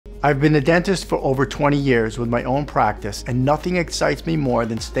I've been a dentist for over 20 years with my own practice, and nothing excites me more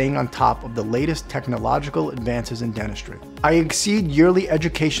than staying on top of the latest technological advances in dentistry. I exceed yearly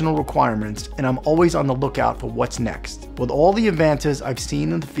educational requirements, and I'm always on the lookout for what's next. With all the advances I've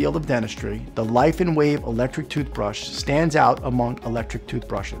seen in the field of dentistry, the Laifen Wave Electric Toothbrush stands out among electric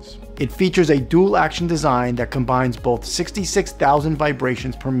toothbrushes. It features a dual-action design that combines both 66,000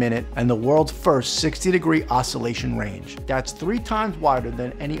 vibrations per minute and the world's first 60-degree oscillation range. That's 3 times wider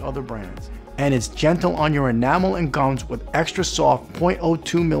than any other brands. And it's gentle on your enamel and gums with extra soft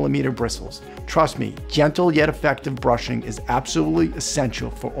 0.02 millimeter bristles. Trust me, gentle yet effective brushing is absolutely essential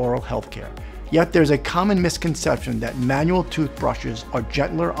for oral health care. Yet there's a common misconception that manual toothbrushes are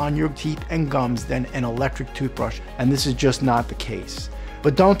gentler on your teeth and gums than an electric toothbrush, and this is just not the case.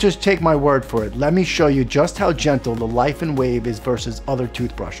 But don't just take my word for it. Let me show you just how gentle the Laifen Wave is versus other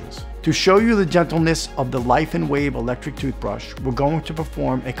toothbrushes. To show you the gentleness of the Laifen Wave Electric Toothbrush, we're going to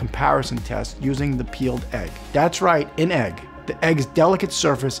perform a comparison test using the peeled egg. That's right, an egg. The egg's delicate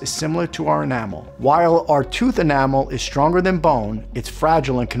surface is similar to our enamel. While our tooth enamel is stronger than bone, it's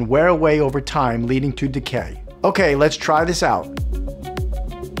fragile and can wear away over time, leading to decay. Okay, let's try this out.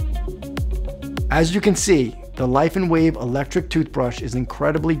 As you can see, the Laifen Wave Electric Toothbrush is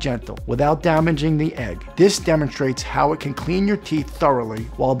incredibly gentle without damaging the egg. This demonstrates how it can clean your teeth thoroughly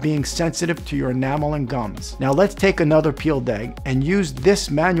while being sensitive to your enamel and gums. Now let's take another peeled egg and use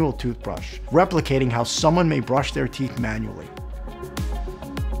this manual toothbrush, replicating how someone may brush their teeth manually.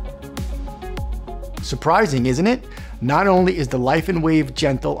 Surprising, isn't it? Not only is the Laifen Wave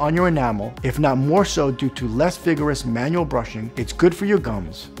gentle on your enamel, if not more so due to less vigorous manual brushing, it's good for your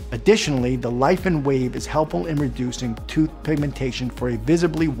gums. Additionally, the Laifen Wave is helpful in reducing tooth pigmentation for a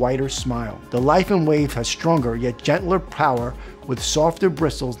visibly whiter smile. The Laifen Wave has stronger yet gentler power with softer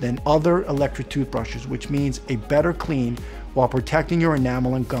bristles than other electric toothbrushes, which means a better clean while protecting your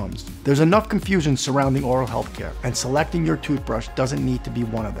enamel and gums. There's enough confusion surrounding oral health care, and selecting your toothbrush doesn't need to be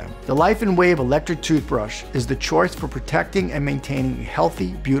one of them. The Laifen Wave Electric Toothbrush is the choice for protecting and maintaining a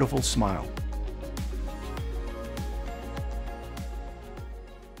healthy, beautiful smile.